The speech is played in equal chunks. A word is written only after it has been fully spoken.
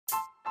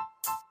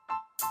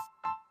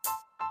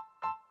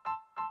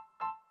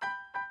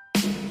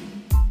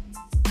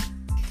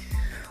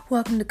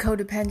Welcome to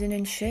Codependent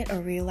and Shit, a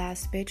real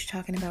ass bitch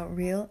talking about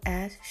real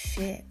ass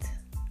shit.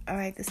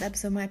 Alright, this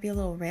episode might be a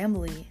little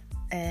rambly,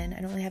 and I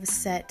don't really have a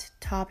set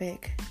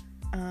topic.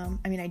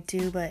 I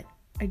do, but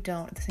I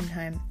don't at the same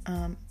time.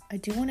 I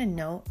do want to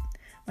note,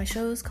 my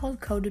show is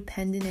called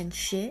Codependent and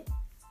Shit.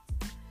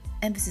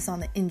 Emphasis on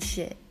the in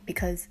shit,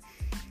 because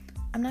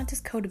I'm not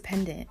just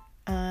codependent.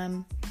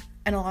 And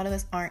a lot of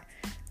us aren't.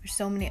 There's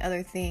so many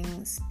other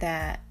things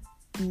that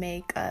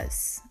make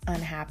us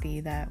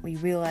unhappy that we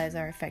realize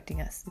are affecting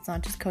us. It's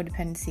not just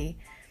codependency,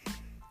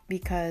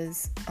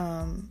 because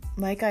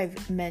like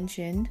I've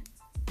mentioned,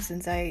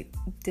 since I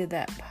did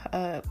that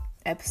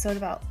episode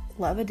about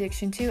love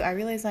addiction too, I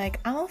realized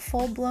I'm a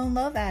full-blown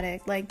love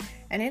addict, I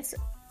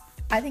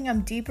think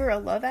I'm deeper a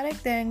love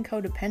addict than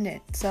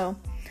codependent. So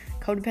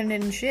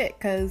codependent and shit,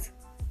 because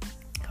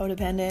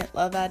codependent,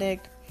 love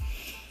addict.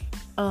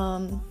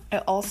 I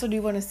also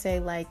do want to say,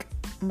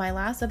 my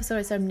last episode,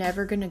 I said I'm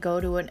never going to go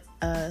to an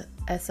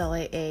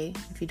SLAA.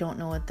 If you don't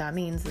know what that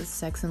means, it's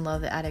Sex and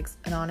Love Addicts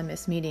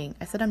Anonymous meeting.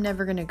 I said I'm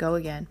never going to go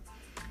again.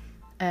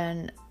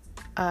 And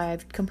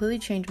I've completely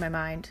changed my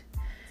mind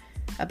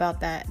about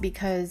that,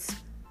 because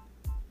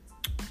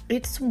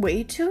it's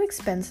way too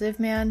expensive,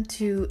 man,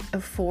 to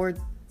afford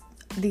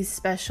these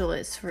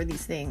specialists for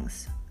these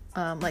things.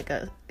 Like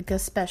a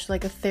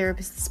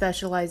therapist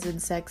specialized in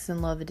sex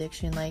and love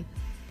addiction.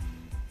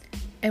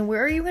 And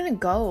where are you going to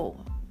go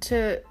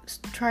to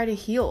try to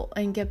heal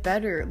and get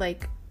better?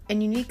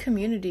 And you need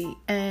community.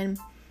 And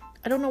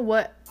I don't know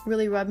what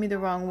really rubbed me the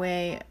wrong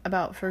way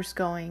about first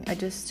going. I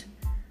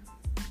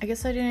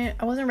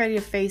wasn't ready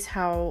to face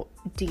how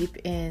deep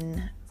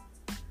in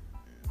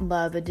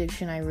love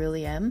addiction I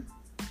really am.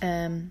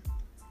 And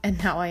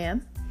now I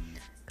am,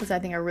 because I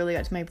think I really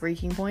got to my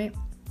breaking point.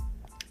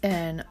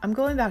 And I'm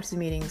going back to the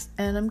meetings,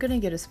 and I'm gonna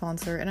get a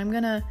sponsor, and I'm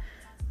gonna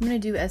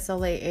do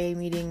SLAA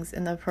meetings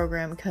in the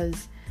program,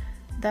 because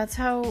that's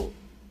how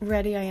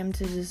ready I am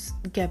to just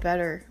get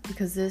better,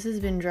 because this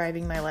has been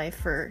driving my life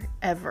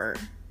forever.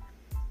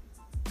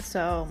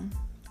 So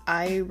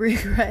I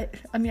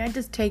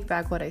just take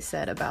back what I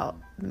said about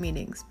the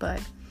meetings,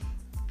 but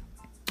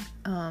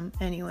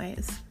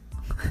anyways.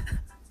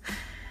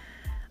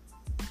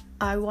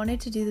 I wanted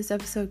to do this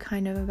episode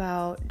kind of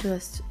about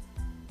just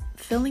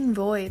filling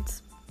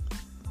voids.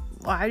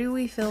 Why do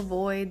we fill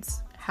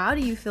voids? How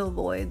do you fill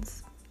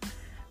voids?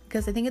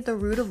 Because I think at the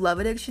root of love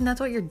addiction, that's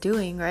what you're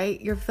doing,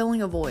 right? You're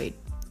filling a void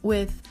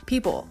with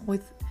people,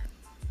 with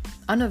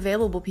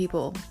unavailable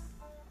people,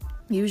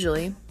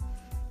 usually,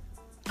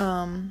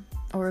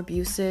 or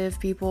abusive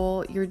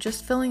people. You're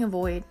just filling a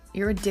void.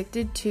 You're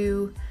addicted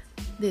to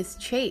this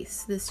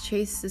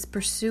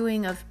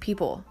pursuing of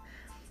people,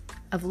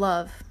 of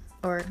love,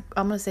 or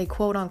I'm going to say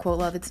quote unquote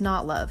love. It's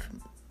not love.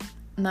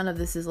 None of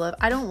this is love.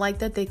 I don't like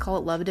that they call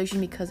it love addiction,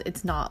 because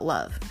it's not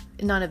love.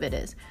 None of it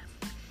is.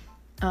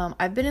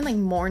 I've been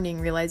in mourning,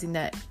 realizing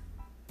that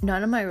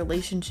none of my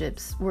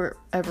relationships were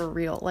ever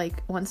real.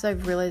 Once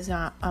I've realized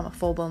I'm a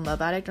full-blown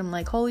love addict, I'm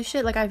like, holy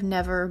shit, I've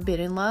never been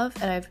in love,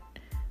 and I've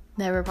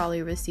never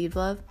probably received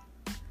love.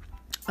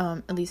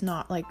 At least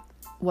not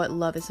what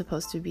love is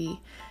supposed to be.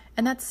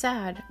 And that's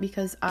sad,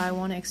 because I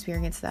want to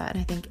experience that,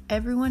 and I think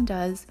everyone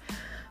does.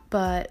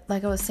 But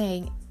like I was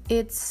saying,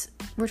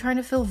 we're trying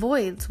to fill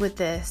voids with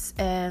this,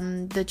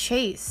 and the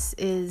chase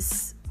it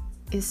is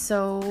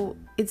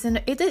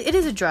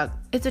a drug.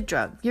 It's a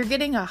drug. You're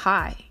getting a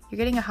high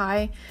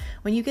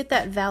when you get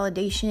that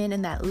validation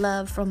and that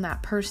love from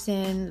that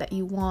person that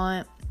you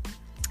want,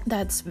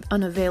 that's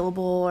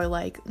unavailable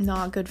or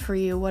not good for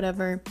you,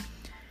 whatever.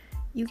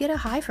 You get a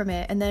high from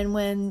it, and then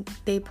when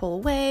they pull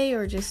away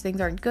or just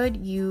things aren't good,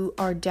 you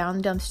are down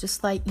the dumps,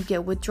 just like you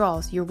get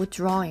withdrawals. You're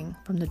withdrawing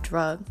from the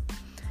drug,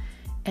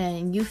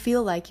 and you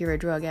feel like you're a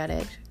drug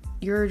addict.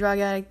 You're a drug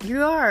addict.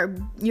 Your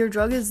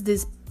drug is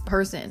this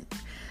person.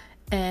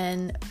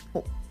 And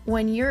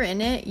when you're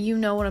in it, you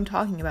know what I'm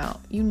talking about.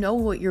 You know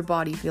what your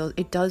body feels.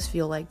 It does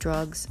feel like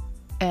drugs.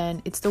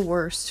 And it's the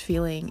worst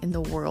feeling in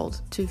the world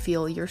to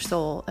feel your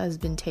soul has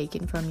been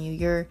taken from you.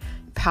 Your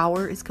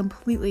power is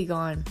completely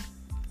gone.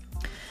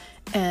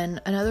 And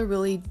another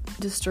really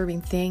disturbing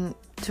thing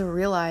to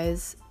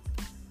realize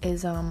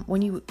is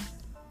when you,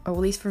 or at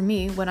least for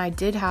me, when I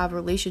did have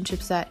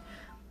relationships that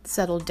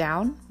settled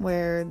down,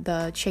 where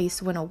the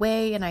chase went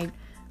away, and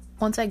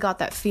once I got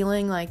that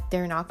feeling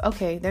they're not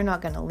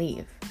gonna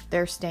leave,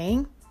 they're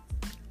staying,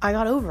 I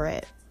got over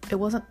it. It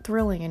wasn't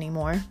thrilling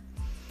anymore,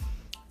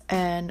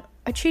 and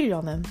I cheated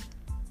on them.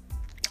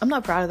 I'm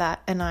not proud of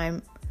that, and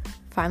I'm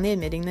finally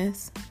admitting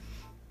this.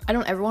 I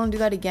don't ever want to do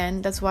that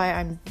again. That's why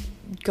I'm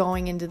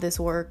going into this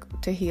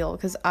work to heal,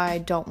 because I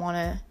don't want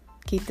to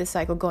keep this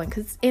cycle going,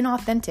 because it's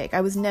inauthentic.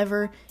 I was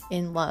never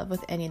in love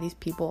with any of these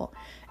people,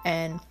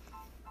 and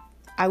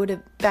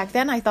back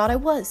then I thought I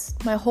was.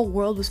 My whole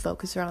world was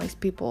focused around these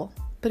people,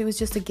 but it was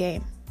just a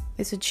game.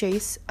 It's a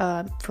chase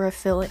for a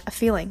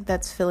feeling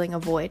that's filling a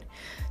void.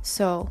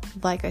 So,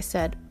 like I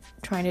said,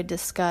 trying to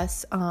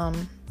discuss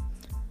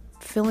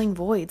filling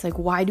voids.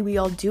 Why do we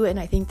all do it? And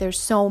I think there's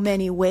so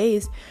many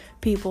ways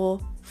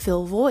people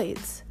fill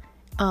voids.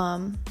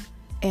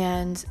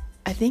 And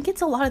I think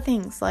it's a lot of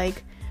things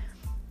like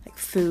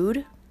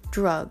food,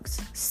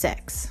 drugs,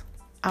 sex.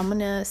 I'm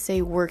gonna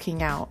say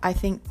working out. I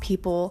think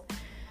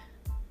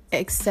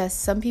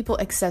some people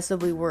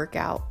excessively work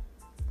out.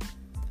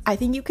 I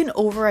think you can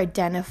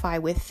over-identify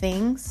with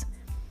things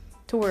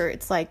to where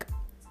it's like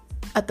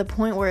at the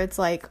point where it's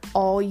like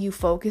all you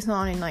focus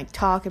on and like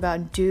talk about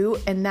and do,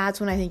 and that's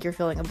when I think you're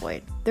filling a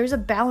void. There's a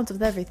balance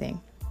with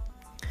everything.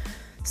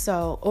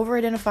 So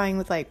over-identifying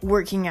with like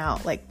working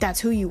out, like that's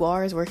who you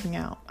are is working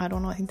out. I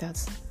don't know, I think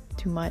that's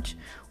too much.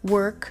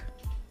 Work,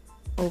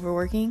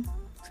 overworking,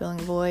 filling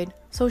a void.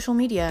 Social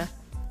media,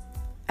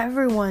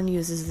 everyone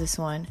uses this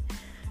one.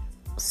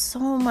 So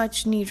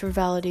much need for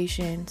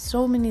validation,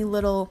 so many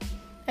little,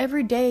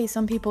 every day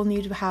some people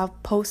need to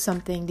post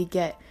something to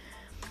get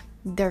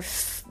their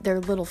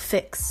little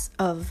fix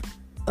of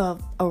a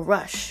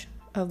rush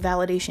of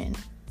validation.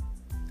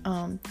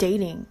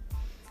 Dating,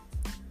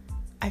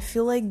 I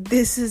feel like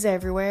this is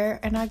everywhere,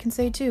 and I can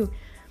say too,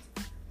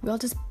 we all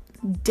just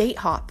date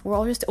hop.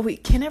 We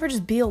can never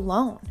just be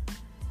alone.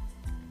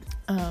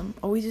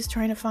 Always just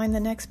trying to find the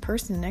next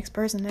person.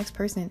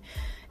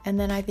 And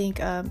then I think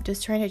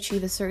just trying to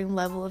achieve a certain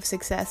level of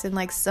success in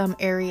like some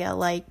area.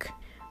 Like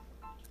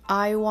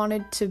I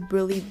wanted to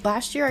really,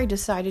 last year I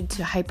decided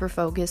to hyper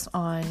focus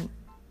on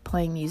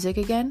playing music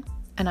again,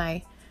 and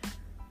I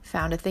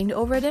found a thing to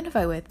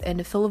over-identify with and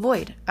to fill a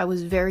void. I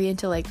was very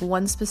into like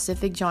one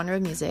specific genre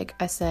of music.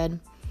 I said,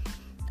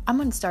 I'm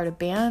going to start a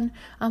band.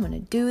 I'm going to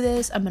do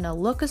this. I'm going to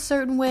look a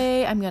certain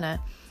way. I'm going to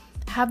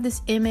have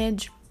this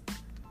image.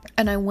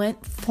 And I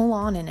went full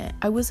on in it.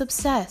 I was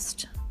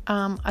obsessed.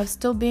 I was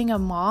still being a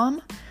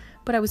mom,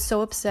 but I was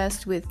so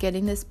obsessed with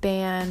getting this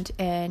band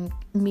and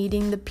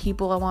meeting the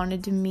people I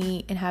wanted to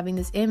meet and having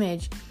this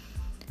image.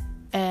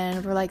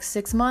 And for like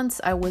 6 months,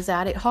 I was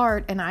at it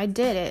hard, and I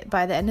did it.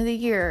 By the end of the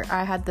year,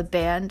 I had the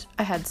band,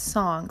 I had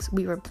songs,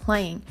 we were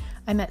playing.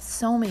 I met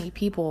so many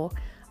people.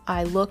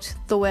 I looked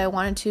the way I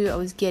wanted to. I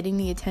was getting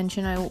the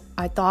attention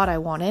I thought I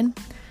wanted.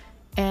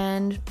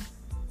 And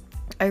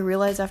I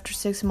realized after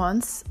 6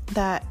 months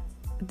that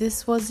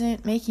this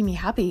wasn't making me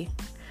happy.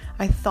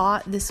 I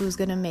thought this was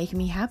going to make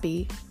me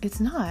happy. It's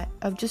not.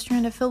 I'm just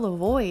trying to fill a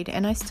void,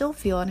 and I still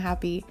feel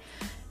unhappy.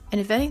 And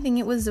if anything,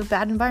 it was a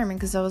bad environment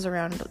because I was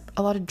around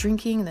a lot of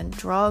drinking, and then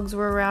drugs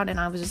were around, and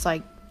I was just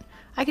like,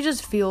 I could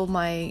just feel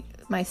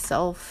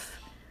myself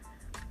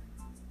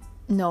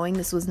knowing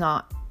this was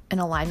not an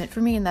alignment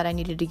for me and that I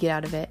needed to get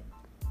out of it.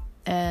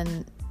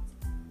 And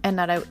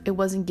that it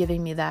wasn't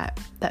giving me that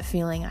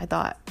feeling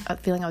a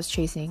feeling I was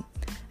chasing.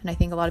 And I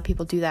think a lot of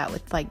people do that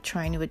with like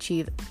trying to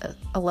achieve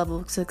a level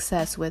of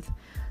success with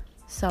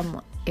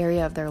some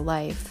area of their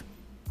life.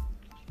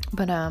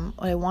 But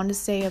what I wanted to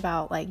say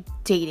about like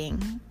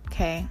dating,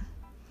 okay?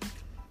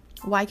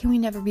 Why can we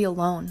never be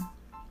alone?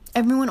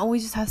 Everyone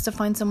always just has to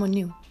find someone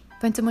new.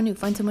 Find someone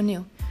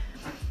new.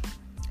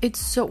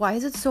 Why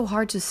is it so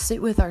hard to sit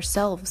with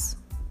ourselves?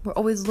 We're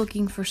always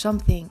looking for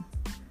something.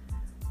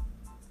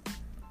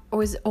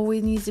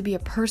 Always needs to be a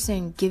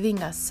person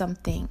giving us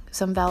something,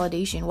 some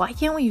validation. Why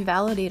can't we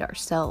validate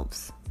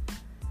ourselves?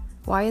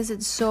 Why is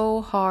it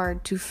so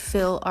hard to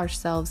fill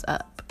ourselves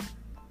up?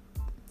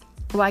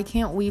 Why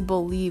can't we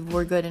believe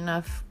we're good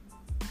enough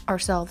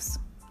ourselves?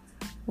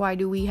 Why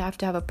do we have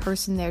to have a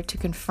person there to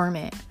confirm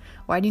it?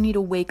 Why do you need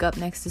to wake up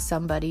next to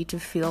somebody to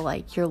feel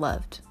like you're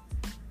loved?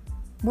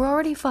 We're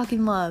already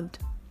fucking loved.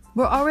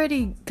 We're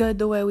already good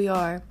the way we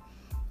are.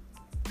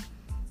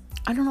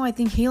 I don't know, I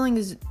think healing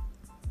is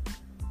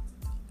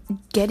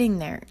getting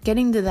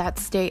to that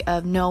state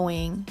of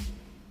knowing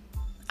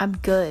I'm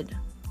good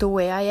the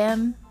way I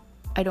am.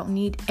 I don't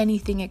need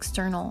anything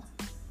external.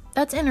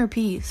 That's inner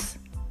peace.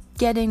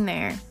 Getting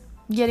there.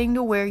 Getting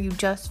to where you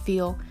just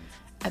feel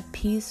at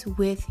peace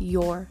with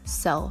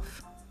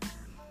yourself.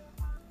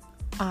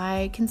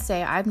 I can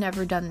say I've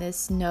never done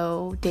this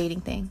no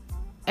dating thing.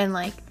 And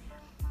like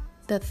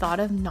the thought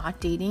of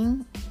not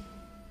dating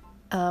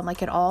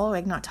like at all,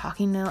 like not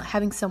talking to,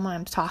 having someone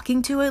I'm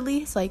talking to at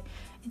least, like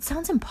it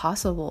sounds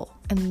impossible,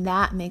 and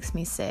that makes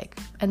me sick.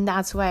 And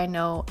that's why I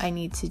know I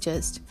need to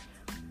just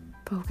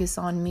focus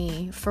on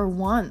me for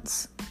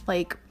once,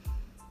 like,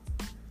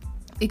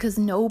 because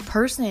no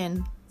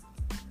person,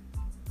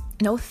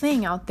 no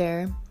thing out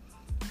there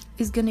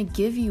is gonna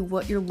give you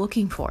what you're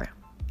looking for.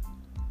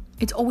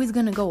 It's always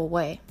gonna go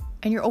away,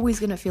 and you're always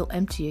gonna feel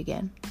empty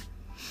again.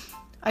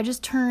 I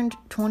just turned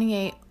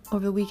 28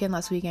 over the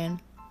last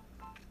weekend,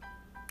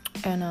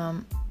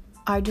 and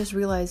I just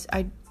realized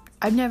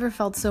I've never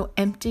felt so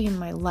empty in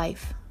my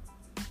life.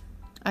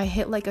 I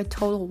hit like a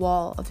total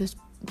wall of just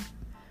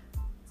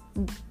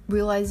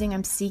realizing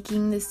I'm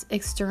seeking this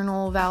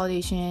external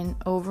validation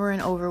over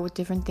and over with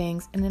different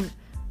things, and then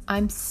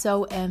I'm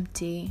so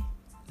empty,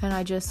 and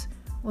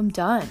I'm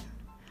done,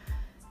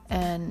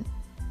 and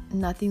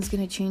nothing's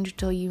gonna change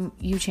until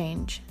you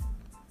change.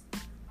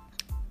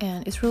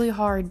 And it's really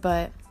hard,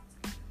 but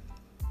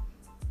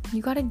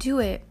you gotta do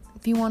it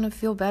if you want to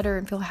feel better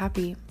and feel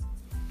happy.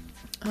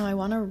 I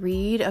want to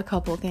read a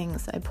couple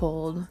things I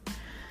pulled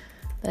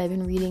that I've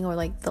been reading over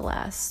like the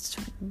last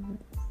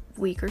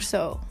week or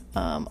so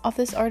off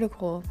this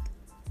article.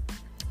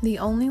 The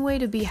only way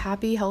to be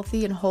happy,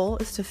 healthy, and whole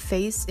is to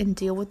face and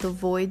deal with the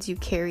voids you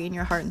carry in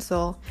your heart and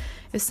soul.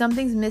 If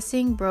something's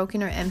missing,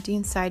 broken, or empty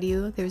inside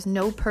you, there's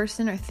no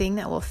person or thing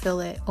that will fill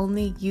it.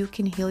 Only you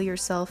can heal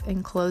yourself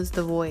and close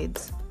the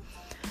voids.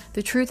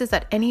 The truth is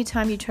that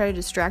anytime you try to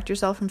distract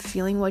yourself from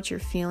feeling what you're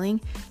feeling,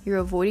 you're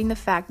avoiding the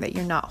fact that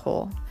you're not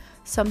whole.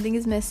 Something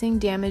is missing,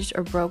 damaged,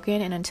 or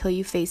broken, and until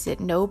you face it,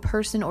 no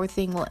person or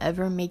thing will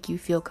ever make you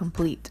feel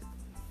complete.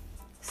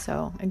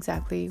 So,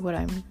 exactly what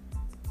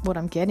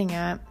I'm getting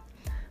at.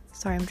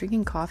 Sorry, I'm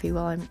drinking coffee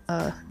while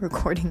I'm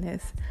recording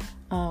this.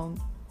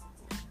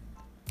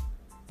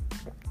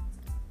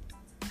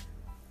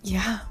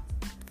 Yeah,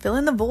 fill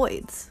in the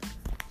voids.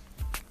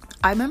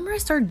 I remember I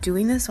started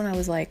doing this when I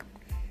was like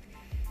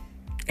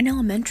in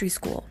elementary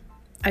school.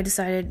 I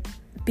decided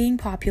being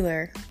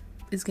popular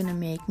is gonna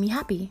make me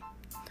happy.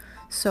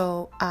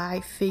 So I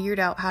figured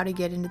out how to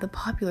get into the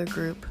popular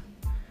group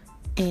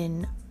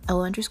in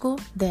elementary school,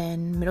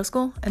 then middle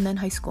school, and then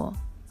high school.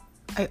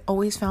 I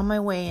always found my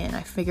way in.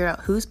 I figured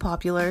out who's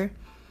popular,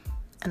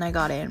 and I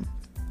got in.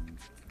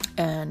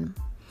 And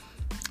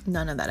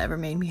none of that ever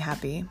made me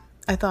happy.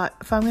 I thought,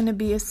 if I'm going to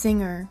be a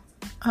singer,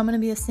 I'm going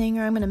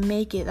to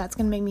make it. That's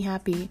going to make me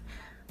happy.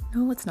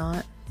 No, it's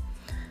not.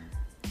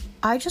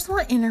 I just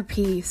want inner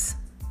peace.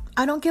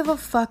 I don't give a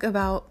fuck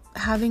about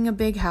having a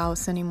big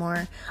house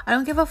anymore. I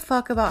don't give a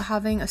fuck about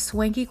having a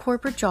swanky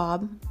corporate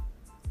job,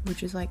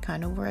 which is like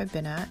kind of where I've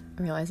been at,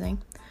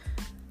 realizing.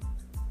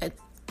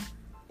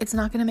 It's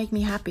not going to make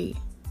me happy.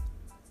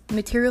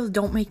 Materials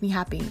don't make me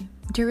happy.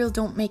 Materials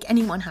don't make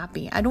anyone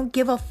happy. I don't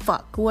give a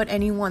fuck what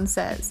anyone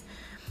says.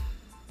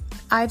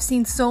 I've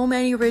seen so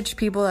many rich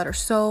people that are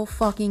so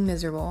fucking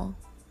miserable.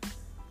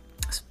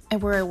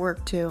 And where I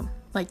work too.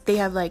 Like, they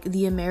have like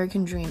the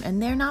American dream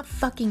and they're not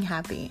fucking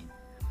happy.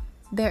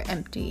 They're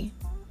empty.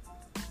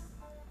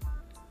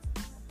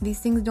 These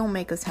things don't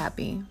make us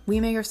happy. We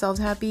make ourselves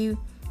happy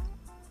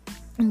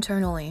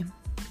internally.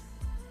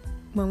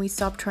 When we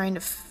stop trying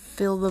to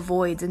fill the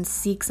voids and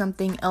seek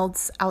something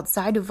else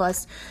outside of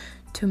us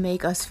to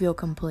make us feel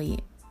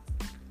complete.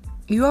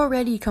 You're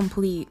already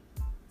complete.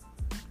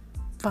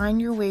 Find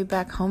your way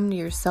back home to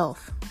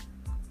yourself.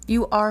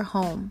 You are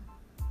home.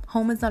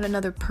 Home is not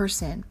another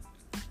person.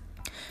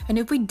 And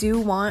if we do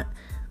want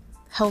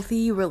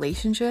healthy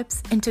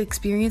relationships and to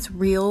experience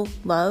real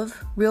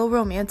love, real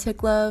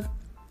romantic love,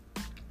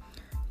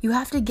 you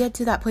have to get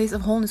to that place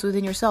of wholeness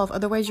within yourself.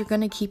 Otherwise, you're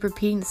going to keep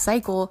repeating the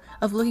cycle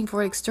of looking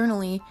for it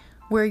externally,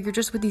 where you're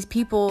just with these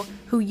people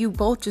who you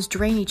both just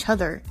drain each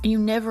other, and you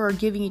never are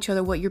giving each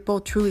other what you're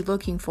both truly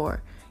looking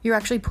for. You're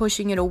actually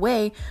pushing it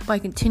away by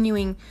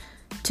continuing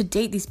to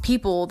date these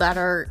people that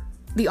are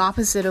the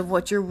opposite of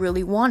what you're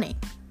really wanting.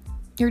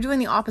 You're doing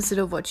the opposite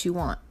of what you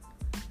want.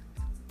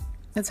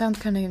 That sounds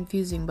kind of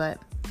confusing, but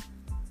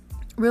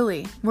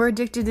really, we're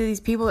addicted to these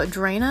people that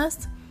drain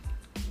us.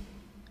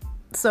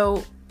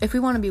 So if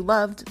we want to be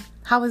loved,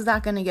 how is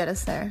that going to get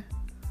us there?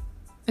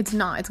 It's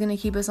not. It's going to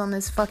keep us on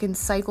this fucking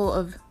cycle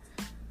of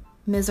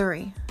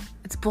misery.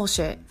 It's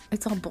bullshit.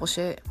 It's all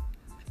bullshit.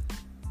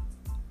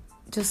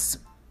 Just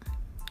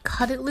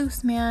cut it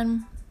loose,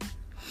 man.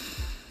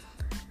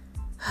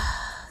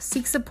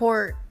 Seek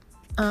support.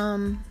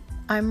 I'm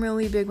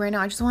really big right now.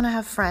 I just want to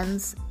have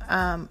friends,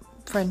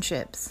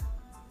 friendships.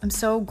 I'm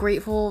so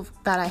grateful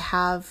that I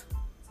have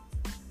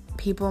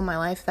people in my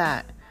life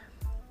that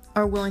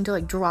are willing to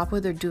like drop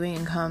what they're doing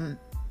and come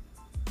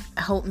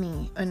help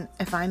me. And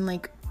if I'm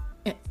like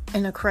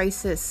in a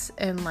crisis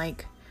and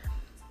like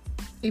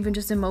even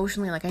just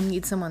emotionally, like I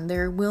need someone,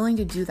 they're willing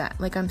to do that.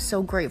 Like, I'm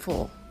so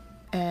grateful.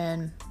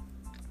 And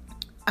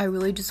I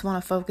really just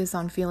want to focus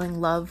on feeling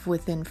love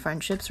within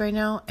friendships right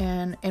now,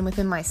 and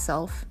within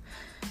myself,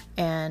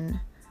 and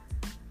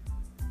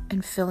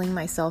filling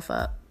myself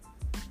up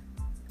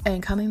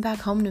and coming back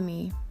home to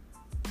me.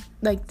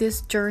 Like,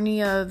 this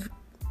journey of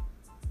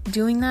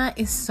doing that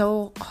is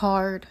so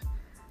hard,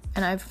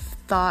 and I've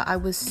thought I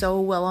was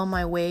so well on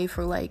my way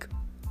for like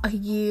a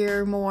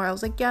year more. I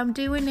was like, yeah, I'm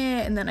doing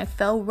it, and then I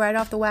fell right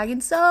off the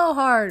wagon so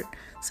hard.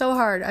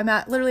 I'm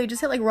at literally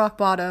just hit like rock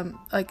bottom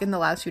like in the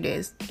last few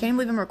days. I can't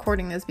believe I'm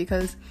recording this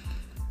because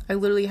I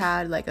literally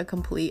had like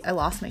I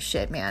lost my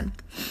shit, man.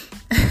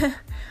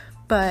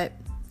 But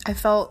I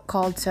felt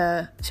called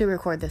to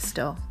record this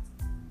still.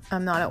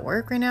 I'm not at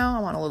work right now.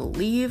 I'm on a little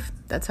leave.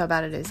 That's how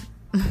bad it is.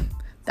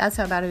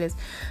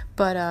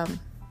 But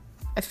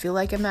I feel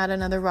like I'm at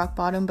another rock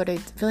bottom, but I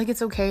feel like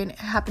it's okay and it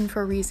happened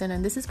for a reason,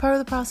 and this is part of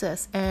the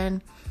process,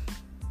 and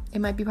it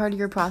might be part of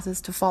your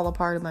process to fall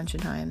apart a bunch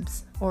of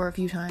times, or a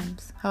few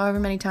times, however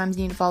many times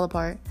you need to fall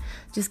apart.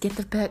 Just get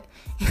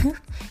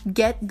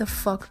the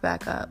fuck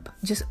back up.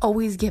 Just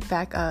always get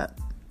back up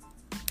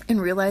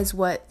and realize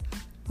what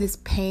this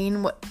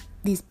pain, what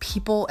these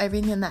people,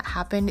 everything that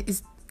happened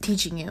is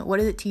teaching you. What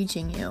is it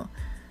teaching you?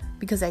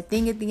 Because I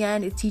think at the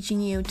end, it's teaching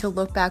you to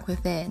look back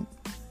within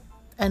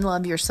and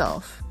love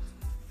yourself.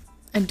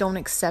 And don't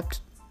accept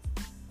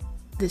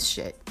this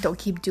shit. Don't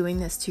keep doing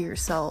this to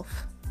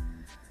yourself.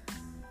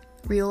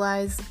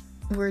 Realize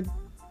we're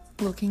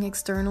looking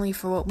externally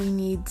for what we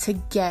need to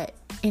get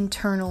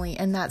internally.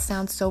 And that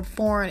sounds so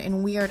foreign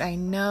and weird. I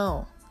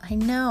know.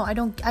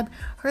 I've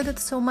heard that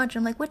so much.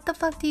 I'm like, what the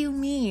fuck do you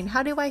mean?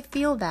 How do I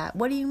feel that?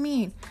 What do you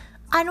mean?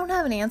 I don't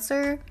have an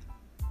answer.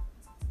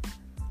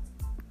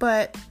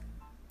 But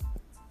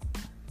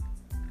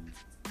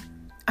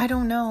I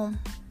don't know.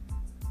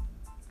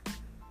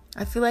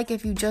 I feel like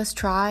if you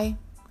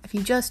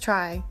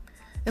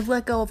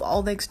let go of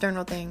all the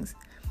external things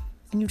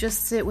and you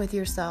just sit with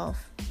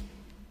yourself,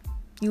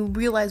 you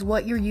realize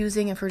what you're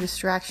using for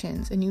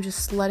distractions and you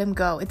just let them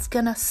go. It's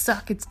gonna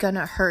suck. It's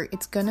gonna hurt.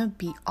 It's gonna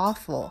be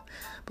awful.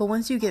 But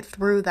once you get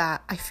through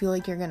that, I feel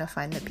like you're gonna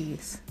find the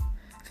peace.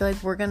 I feel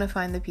like we're gonna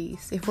find the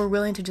peace if we're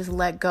willing to just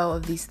let go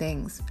of these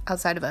things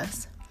outside of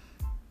us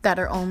that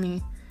are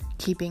only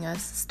keeping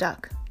us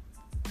stuck.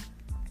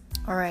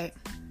 All right.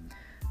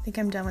 I think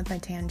I'm done with my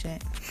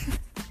tangent.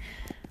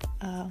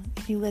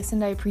 If you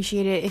listened, I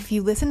appreciate it. If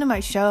you listen to my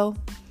show,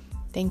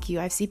 thank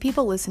you. I see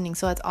people listening,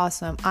 so that's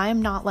awesome. I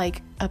am not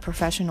like a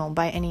professional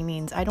by any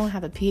means. I don't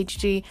have a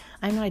PhD.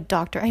 I'm not a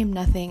doctor. I am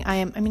nothing.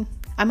 I'm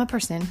a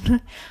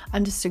person.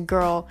 I'm just a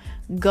girl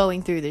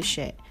going through this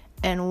shit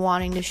and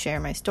wanting to share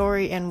my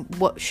story and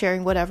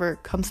sharing whatever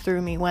comes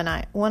through me when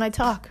I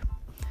talk.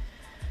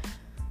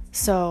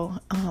 So,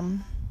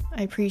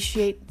 I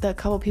appreciate the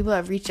couple people that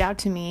have reached out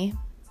to me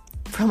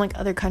from like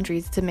other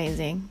countries. It's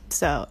amazing.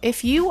 So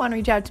if you want to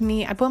reach out to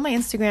me, I put my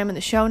Instagram in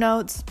the show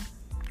notes.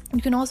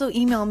 You can also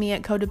email me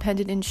at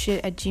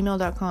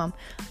codependentinshit@gmail.com.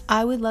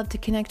 I would love to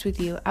connect with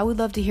you. I would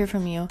love to hear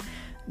from you.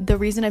 The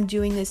reason I'm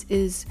doing this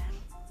is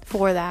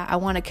for that. I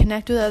want to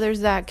connect with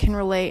others that can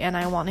relate, and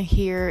I want to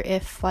hear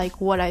if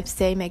like what I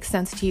say makes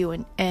sense to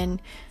you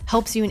and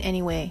helps you in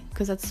any way,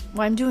 because that's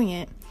why I'm doing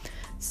it.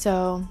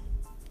 So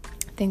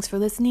thanks for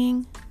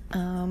listening.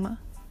 All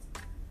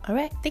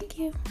right. Thank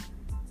you.